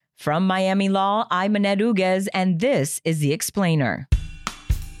From Miami Law, I'm Annette Uguez, and this is The Explainer.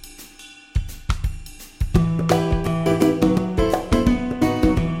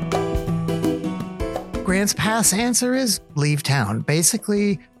 Grants Pass answer is leave town.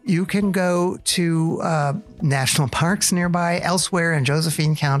 Basically, you can go to national parks nearby, elsewhere in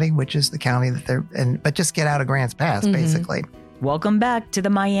Josephine County, which is the county that they're in, but just get out of Grants Pass, basically. Welcome back to the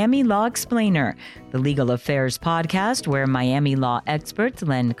Miami Law Explainer, the legal affairs podcast where Miami law experts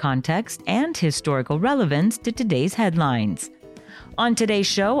lend context and historical relevance to today's headlines. On today's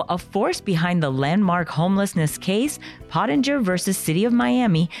show, a force behind the landmark homelessness case, Pottinger versus City of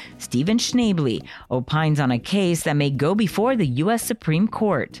Miami, Stephen Schnably opines on a case that may go before the U.S. Supreme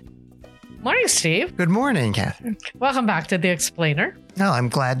Court. Morning, Steve. Good morning, Catherine. Welcome back to The Explainer. No, I'm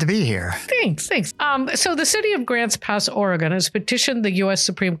glad to be here. Thanks. So the city of Grants Pass, Oregon, has petitioned the U.S.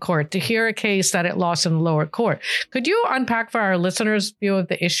 Supreme Court to hear a case that it lost in the lower court. Could you unpack for our listeners' view of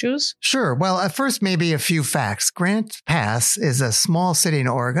the issues? Sure. Well, at first, maybe a few facts. Grants Pass is a small city in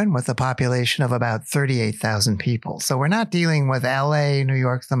Oregon with a population of about 38,000 people. So we're not dealing with L.A., New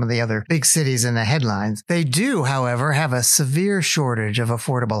York, some of the other big cities in the headlines. They do, however, have a severe shortage of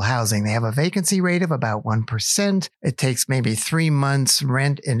affordable housing. They have a vacancy rate of about 1%. It takes maybe 3 months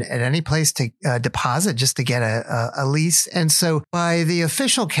rent at any place to deposit just to get a lease. And so by the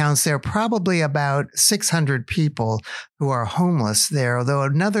official counts, there are probably about 600 people who are homeless there, although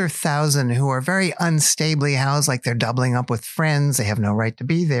another 1,000 who are very unstably housed, like they're doubling up with friends. They have no right to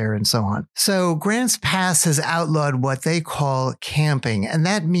be there and so on. So Grants Pass has outlawed what they call camping, and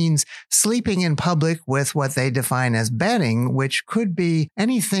that means sleeping in public with what they define as bedding, which could be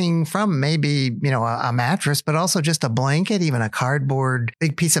anything from maybe, a mattress, but also just a blanket, even a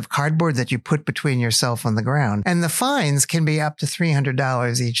big piece of cardboard that you put between yourself and the ground. And the fines can be up to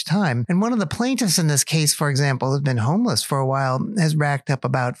 $300 each time. And one of the plaintiffs in this case, for example, has been homeless for a while, has racked up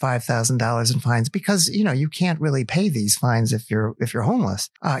about $5,000 in fines because, you can't really pay these fines if you're homeless,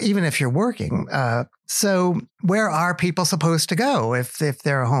 even if you're working. So where are people supposed to go if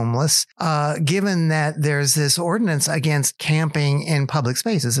they're homeless, given that there's this ordinance against camping in public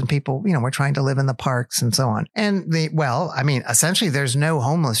spaces and people, we're trying to live in the parks and so on. And essentially there's no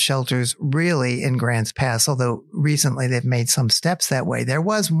homeless shelters really in Grants Pass, although recently they've made some steps that way. There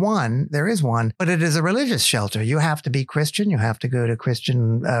is one, but it is a religious shelter. You have to be Christian. You have to go to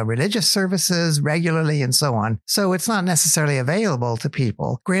Christian religious services regularly and so on. So it's not necessarily available to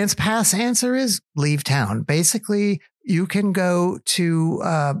people. Grants Pass answer is leave town. Basically, you can go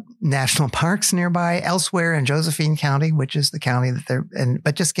to national parks nearby, elsewhere in Josephine County, which is the county that they're in,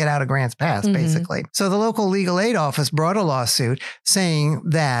 but just get out of Grants Pass, basically. So the local legal aid office brought a lawsuit saying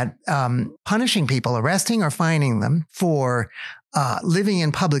that punishing people, arresting or fining them for living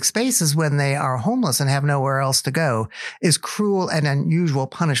in public spaces when they are homeless and have nowhere else to go is cruel and unusual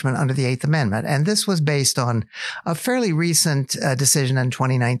punishment under the Eighth Amendment. And this was based on a fairly recent decision in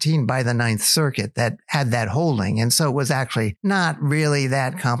 2019 by the Ninth Circuit that had that holding. And so it was actually not really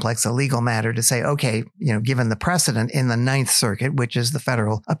that complex a legal matter to say, okay, given the precedent in the Ninth Circuit, which is the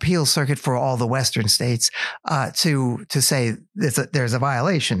federal appeals circuit for all the Western states, to say there's a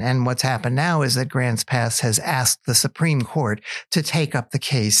violation. And what's happened now is that Grants Pass has asked the Supreme Court to take up the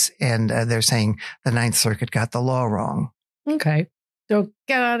case, and they're saying the Ninth Circuit got the law wrong. Okay. So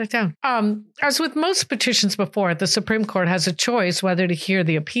get out of town. As with most petitions before, the Supreme Court has a choice whether to hear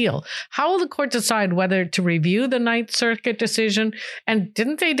the appeal. How will the court decide whether to review the Ninth Circuit decision? And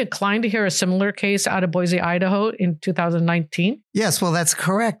didn't they decline to hear a similar case out of Boise, Idaho in 2019? Yes, well, that's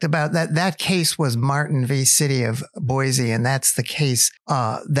correct about that. That case was Martin v. City of Boise, and that's the case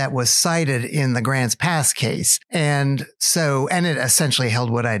that was cited in the Grants Pass case. And it essentially held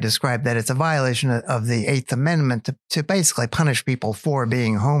what I described, that it's a violation of the Eighth Amendment to basically punish people for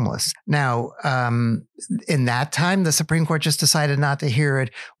being homeless. Now, in that time, the Supreme Court just decided not to hear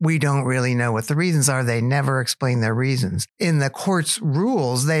it. We don't really know what the reasons are. They never explain their reasons. In the court's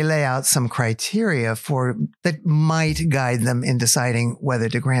rules, they lay out some criteria that might guide them in deciding whether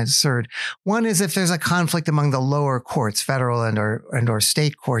to grant cert. One is if there's a conflict among the lower courts, federal and or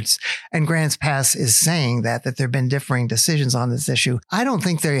state courts, and Grants Pass is saying that there have been differing decisions on this issue. I don't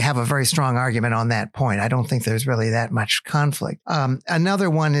think they have a very strong argument on that point. I don't think there's really that much conflict. Another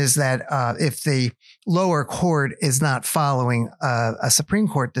one is that if the lower court is not following a Supreme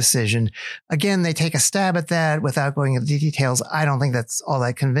Court decision, again, they take a stab at that without going into details. I don't think that's all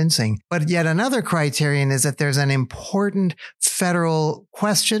that convincing. But yet another criterion is that there's an important federal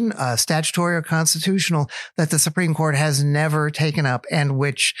question, statutory or constitutional, that the Supreme Court has never taken up and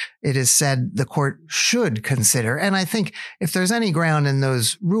which it is said the court should consider. And I think if there's any ground in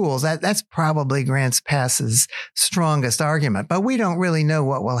those rules, that's probably Grants Pass's strongest argument. But we don't really know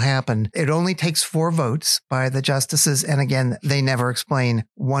what will happen. It only takes 4 votes by the justices. And again, they never explain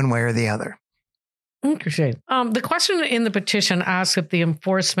one way or the other. Interesting. The question in the petition asks if the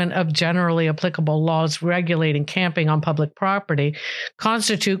enforcement of generally applicable laws regulating camping on public property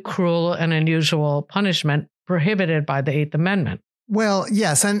constitute cruel and unusual punishment prohibited by the Eighth Amendment. Well,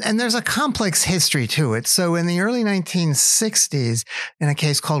 yes, and there's a complex history to it. So in the early 1960s, in a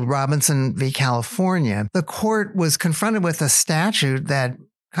case called Robinson v. California, the court was confronted with a statute that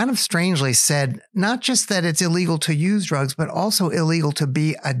kind of strangely said not just that it's illegal to use drugs, but also illegal to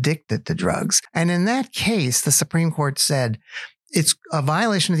be addicted to drugs. And in that case, the Supreme Court said it's a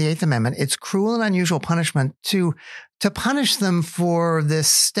violation of the Eighth Amendment. It's cruel and unusual punishment to punish them for this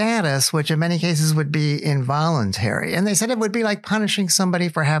status, which in many cases would be involuntary. And they said it would be like punishing somebody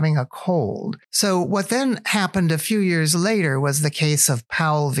for having a cold. So what then happened a few years later was the case of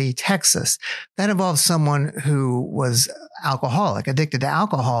Powell v. Texas. That involved someone who was alcoholic, addicted to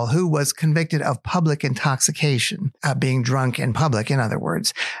alcohol, who was convicted of public intoxication, being drunk in public, in other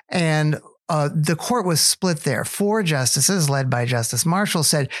words. And the court was split there. 4 justices, led by Justice Marshall,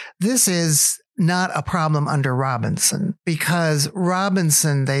 said this is not a problem under Robinson because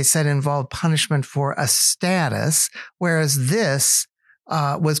Robinson, they said, involved punishment for a status, whereas this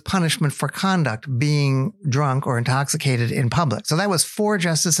was punishment for conduct, being drunk or intoxicated in public. So that was 4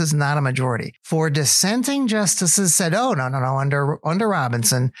 justices, not a majority. 4 dissenting justices said, oh, no. Under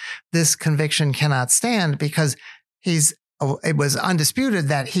Robinson, this conviction cannot stand because it was undisputed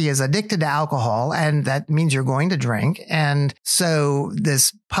that he is addicted to alcohol, and that means you're going to drink. And so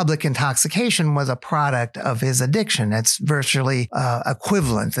this public intoxication was a product of his addiction. It's virtually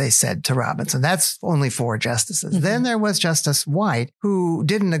equivalent, they said, to Robinson. That's only 4 justices. Mm-hmm. Then there was Justice White, who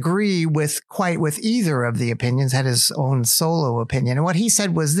didn't agree with either of the opinions, had his own solo opinion. And what he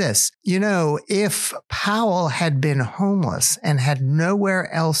said was this: if Powell had been homeless and had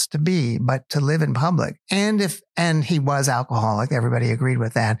nowhere else to be but to live in public, and he was alcoholic, everybody agreed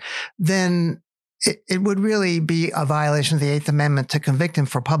with that, then it would really be a violation of the Eighth Amendment to convict him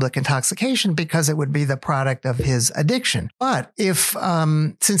for public intoxication because it would be the product of his addiction. But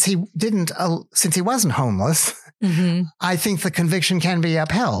since he wasn't homeless, mm-hmm. I think the conviction can be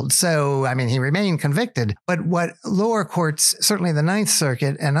upheld. So, he remained convicted. But what lower courts, certainly the Ninth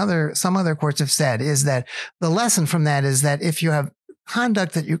Circuit and some other courts have said is that the lesson from that is that if you have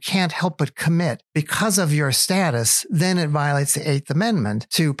conduct that you can't help but commit because of your status, then it violates the Eighth Amendment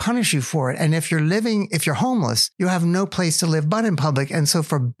to punish you for it. And if you're homeless, you have no place to live but in public. And so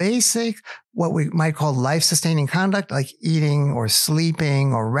for basic, what we might call life-sustaining conduct, like eating or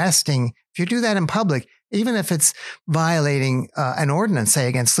sleeping or resting, if you do that in public, even if it's violating an ordinance, say,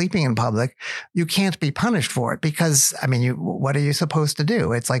 against sleeping in public, you can't be punished for it because, what are you supposed to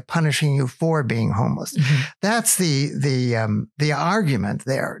do? It's like punishing you for being homeless. Mm-hmm. That's the argument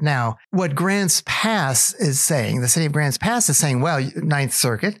there. Now, what Grants Pass is saying, the city of Grants Pass is saying, well, Ninth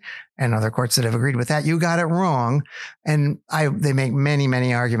Circuit and other courts that have agreed with that, you got it wrong. And they make many,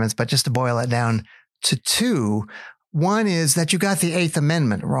 many arguments, but just to boil it down to 2, one is that you got the Eighth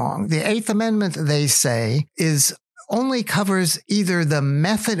Amendment wrong. The Eighth Amendment, they say, only covers either the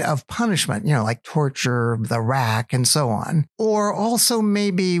method of punishment, like torture, the rack, and so on, or also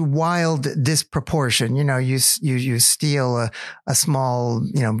maybe wild disproportion. You steal a small,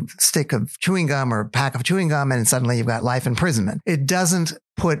 stick of chewing gum or pack of chewing gum, and suddenly you've got life imprisonment. It doesn't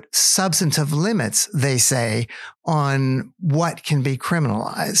put substantive limits, they say, on what can be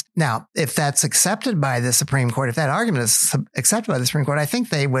criminalized. Now, if that's accepted by the Supreme Court, if that argument is accepted by the Supreme Court, I think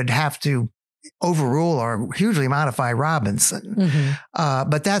they would have to overrule or hugely modify Robinson. Mm-hmm.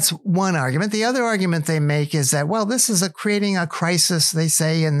 But that's one argument. The other argument they make is that, well, this is creating a crisis, they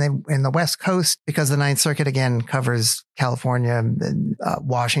say, in the West Coast, because the Ninth Circuit, again, covers California,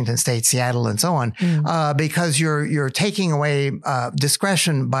 Washington State, Seattle, and so on, because you're taking away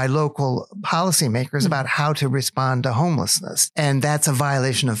discretion by local policymakers about how to respond to homelessness. And that's a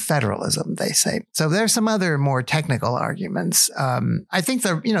violation of federalism, they say. So there's some other more technical arguments. I think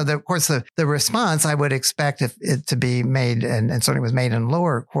of course, the response I would expect it to be made, and certainly was made in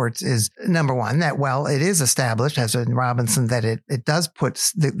lower courts, is number one, that, well, it is established, as in Robinson, that it does put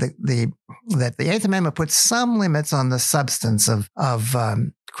that the Eighth Amendment puts some limits on the substance of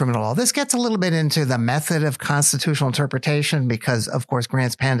criminal law. This gets a little bit into the method of constitutional interpretation because, of course,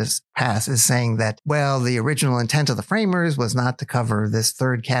 Grants Pass is saying that, well, the original intent of the framers was not to cover this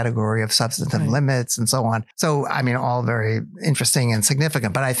third category of substantive limits and so on. So, I mean, all very interesting and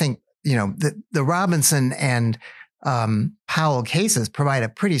significant. But I think, the Robinson and Powell cases provide a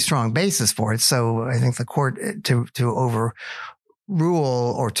pretty strong basis for it. So I think the court to overrule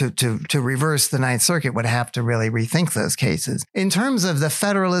or to reverse the Ninth Circuit would have to really rethink those cases. In terms of the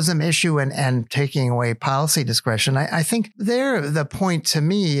federalism issue and taking away policy discretion, I think the point to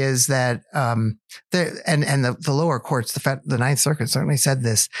me is that the lower courts, the Ninth Circuit certainly said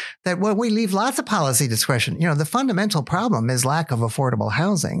this, that we leave lots of policy discretion. The fundamental problem is lack of affordable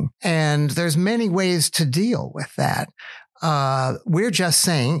housing. And there's many ways to deal with that. We're just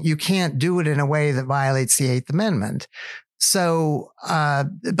saying you can't do it in a way that violates the Eighth Amendment. So,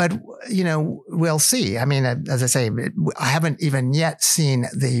 but, we'll see. I mean, as I say, I haven't even yet seen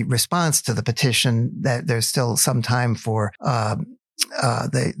the response to the petition. That there's still some time for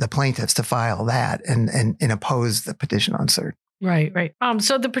the plaintiffs to file that and oppose the petition on cert. Right.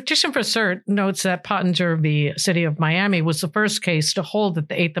 So the petition for cert notes that Pottinger v. City of Miami was the first case to hold that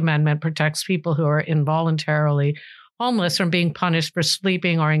the Eighth Amendment protects people who are involuntarily homeless from being punished for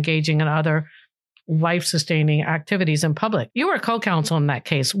sleeping or engaging in other life-sustaining activities in public. You were co-counsel in that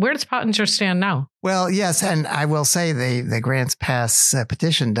case. Where does Pottinger stand now? Well, yes, and I will say the Grants Pass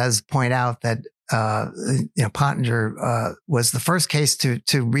petition does point out that Pottinger was the first case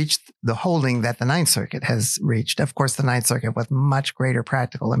to reach the holding that the Ninth Circuit has reached. Of course, the Ninth Circuit with much greater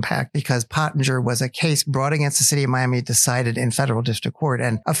practical impact because Pottinger was a case brought against the city of Miami, decided in federal district court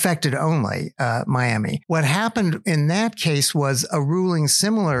and affected only Miami. What happened in that case was a ruling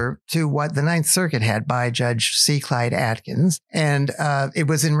similar to what the Ninth Circuit had by Judge C. Clyde Atkins. And it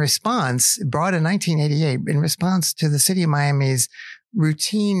was brought in 1988 in response to the city of Miami's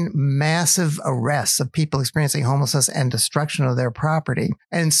routine massive arrests of people experiencing homelessness and destruction of their property.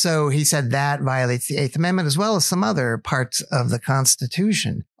 And so he said that violates the Eighth Amendment as well as some other parts of the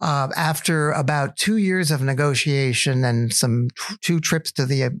Constitution. After about 2 years of negotiation and some two trips to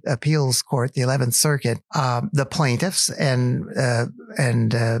the appeals court, the 11th Circuit, the plaintiffs and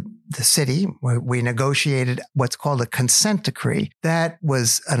the city, we negotiated what's called a consent decree. That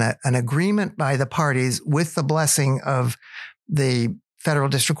was an agreement by the parties with the blessing of the federal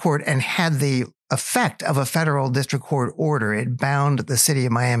district court and had the effect of a federal district court order. It bound the city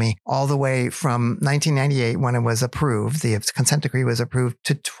of Miami all the way from 1998 when it was approved. The consent decree was approved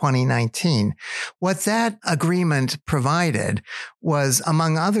to 2019. What that agreement provided was,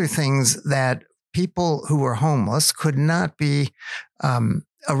 among other things, that people who were homeless could not be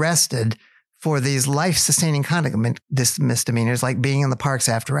arrested for these life-sustaining conduct misdemeanors, like being in the parks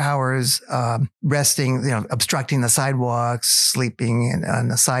after hours, resting, obstructing the sidewalks, sleeping on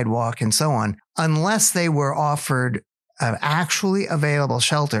the sidewalk, and so on, unless they were offered actually available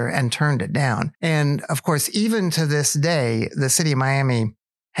shelter and turned it down. And of course, even to this day, the city of Miami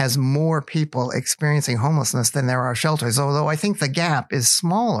has more people experiencing homelessness than there are shelters, although I think the gap is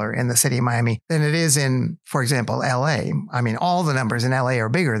smaller in the city of Miami than it is in, for example, LA. I mean, all the numbers in LA are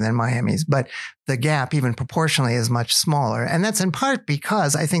bigger than Miami's, but the gap, even proportionally, is much smaller. And that's in part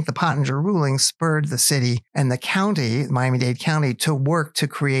because I think the Pottinger ruling spurred the city and the county, Miami-Dade County, to work to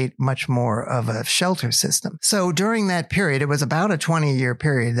create much more of a shelter system. So during that period, it was about a 20-year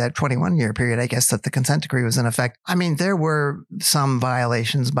period, that 21-year period, I guess, that the consent decree was in effect. I mean, there were some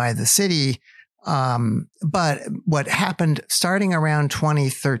violations by the city. But what happened starting around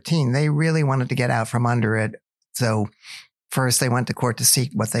 2013, they really wanted to get out from under it. So first, they went to court to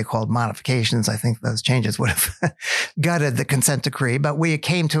seek what they called modifications. I think those changes would have gutted the consent decree, but we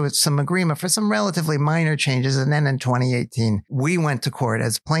came to some agreement for some relatively minor changes. And then in 2018, we went to court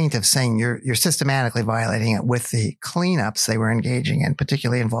as plaintiffs saying you're systematically violating it with the cleanups they were engaging in,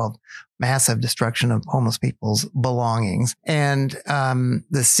 particularly involved massive destruction of homeless people's belongings. And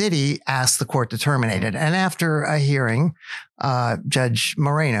the city asked the court to terminate it. And after a hearing, Judge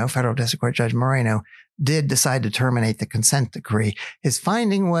Moreno, Federal District Court Judge Moreno, did decide to terminate the consent decree. His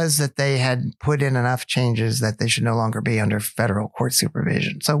finding was that they had put in enough changes that they should no longer be under federal court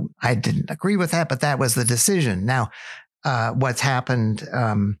supervision. So I didn't agree with that, but that was the decision. Now, what's happened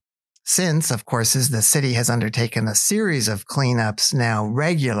since, of course, is the city has undertaken a series of cleanups now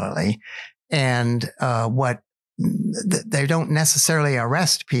regularly. And they don't necessarily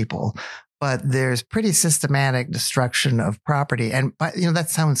arrest people, but there's pretty systematic destruction of property. And,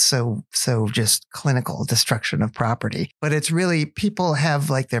 that sounds so just clinical, destruction of property. But it's really, people have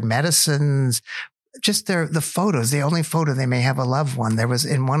like their medicines, just the photos, the only photo they may have a loved one. There was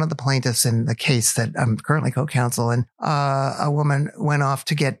in one of the plaintiffs in the case that I'm currently co-counsel in, a woman went off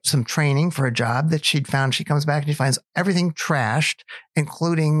to get some training for a job that she'd found. She comes back and she finds everything trashed,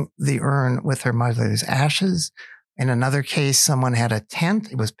 including the urn with her mother's ashes. In another case, someone had a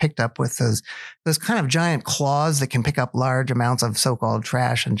tent. It was picked up with those kind of giant claws that can pick up large amounts of so-called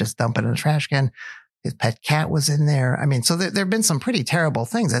trash and just dump it in a trash can. His pet cat was in there. I mean, so there have been some pretty terrible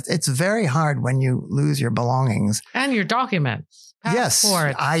things. It's very hard when you lose your belongings. And your documents.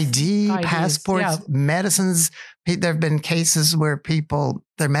 Passports. Yes. IDs, passports, medicines. There have been cases where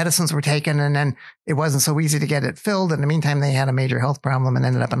their medicines were taken and then it wasn't so easy to get it filled. In the meantime, they had a major health problem and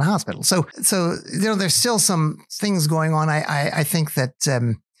ended up in the hospital. So there's still some things going on. I think that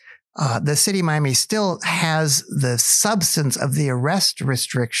the city of Miami still has the substance of the arrest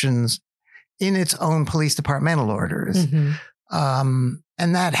restrictions in its own police departmental orders. Mm-hmm.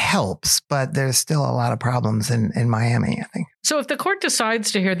 And that helps, but there's still a lot of problems in Miami, I think. So if the court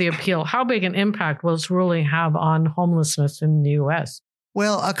decides to hear the appeal, how big an impact will its ruling have on homelessness in the U.S.?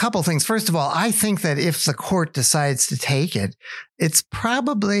 Well, a couple things. First of all, I think that if the court decides to take it, it's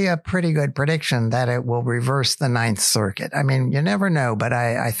probably a pretty good prediction that it will reverse the Ninth Circuit. I mean, you never know, but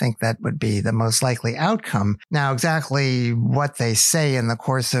I think that would be the most likely outcome. Now, exactly what they say in the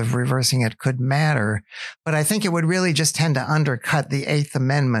course of reversing it could matter, but I think it would really just tend to undercut the Eighth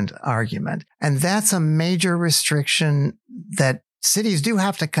Amendment argument. And that's a major restriction that cities do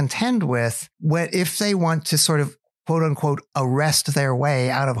have to contend with if they want to sort of quote unquote, arrest their way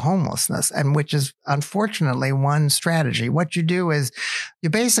out of homelessness, and which is unfortunately one strategy. What you do is you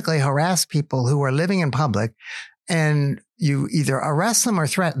basically harass people who are living in public, and you either arrest them or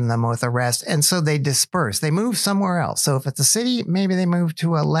threaten them with arrest. And so they disperse. They move somewhere else. So if it's a city, maybe they move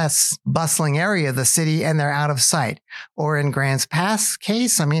to a less bustling area of the city and they're out of sight. Or in Grants Pass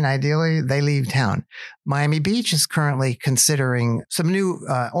case, I mean, ideally they leave town. Miami Beach is currently considering some new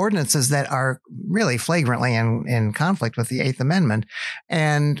ordinances that are really flagrantly in conflict with the Eighth Amendment.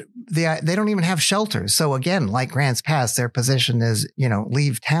 And they don't even have shelters. So again, like Grants Pass, their position is,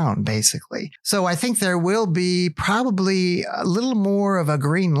 leave town, basically. So I think there will be probably a little more of a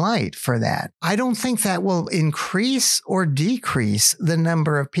green light for that. I don't think that will increase or decrease the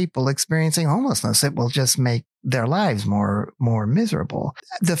number of people experiencing homelessness. It will just make their lives more miserable.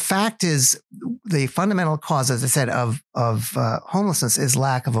 The fact is, the fundamental cause, as I said, of homelessness is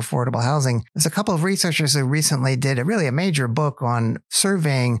lack of affordable housing. There's a couple of researchers who recently did a major book on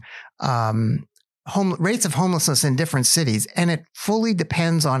surveying rates of homelessness in different cities, and it fully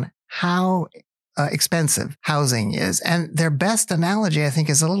depends on how expensive housing is. And their best analogy, I think,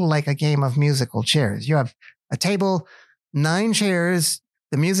 is a little like a game of musical chairs. You have a table, 9 chairs,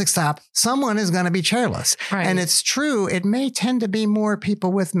 the music stops, someone is going to be chairless. Right. And it's true, it may tend to be more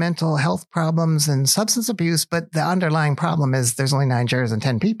people with mental health problems and substance abuse, but the underlying problem is there's only 9 chairs and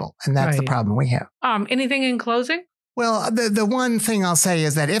 10 people. And that's the problem we have. Anything in closing? Well, the one thing I'll say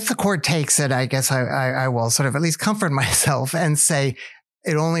is that if the court takes it, I guess I will sort of at least comfort myself and say,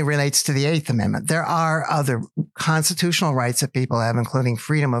 it only relates to the Eighth Amendment. There are other constitutional rights that people have, including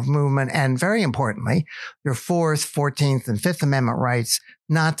freedom of movement, and very importantly, your 4th, 14th, and 5th Amendment rights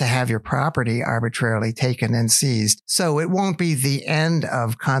not to have your property arbitrarily taken and seized. So it won't be the end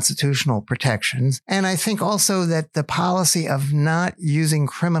of constitutional protections. And I think also that the policy of not using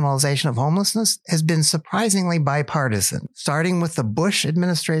criminalization of homelessness has been surprisingly bipartisan, starting with the Bush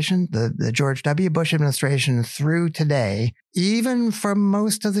administration, the George W. Bush administration through today. Even for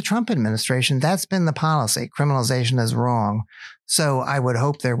most of the Trump administration, that's been the policy. Criminalization is wrong. So I would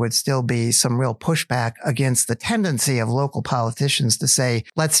hope there would still be some real pushback against the tendency of local politicians to say,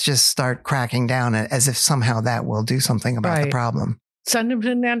 let's just start cracking down, as if somehow that will do something about the problem. Send him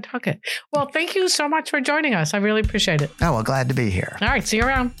to Nantucket. Well, thank you so much for joining us. I really appreciate it. Oh, well, glad to be here. All right. See you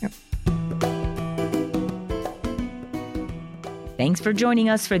around. Yep. Thanks for joining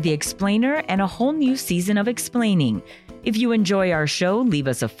us for The Explainer and a whole new season of Explaining. If you enjoy our show, leave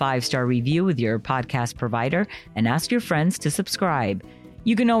us a 5-star review with your podcast provider and ask your friends to subscribe.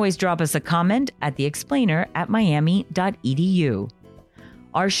 You can always drop us a comment at theexplainer@miami.edu.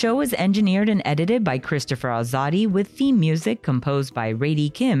 Our show is engineered and edited by Christopher Azadi with theme music composed by Rady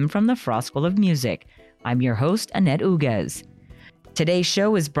Kim from the Frost School of Music. I'm your host, Annette Uguez. Today's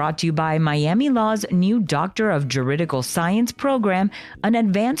show is brought to you by Miami Law's new Doctor of Juridical Science program, an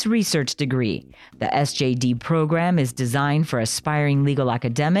advanced research degree. The SJD program is designed for aspiring legal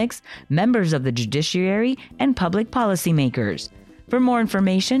academics, members of the judiciary, and public policymakers. For more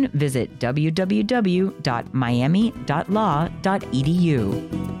information, visit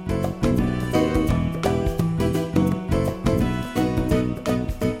www.miami.law.edu.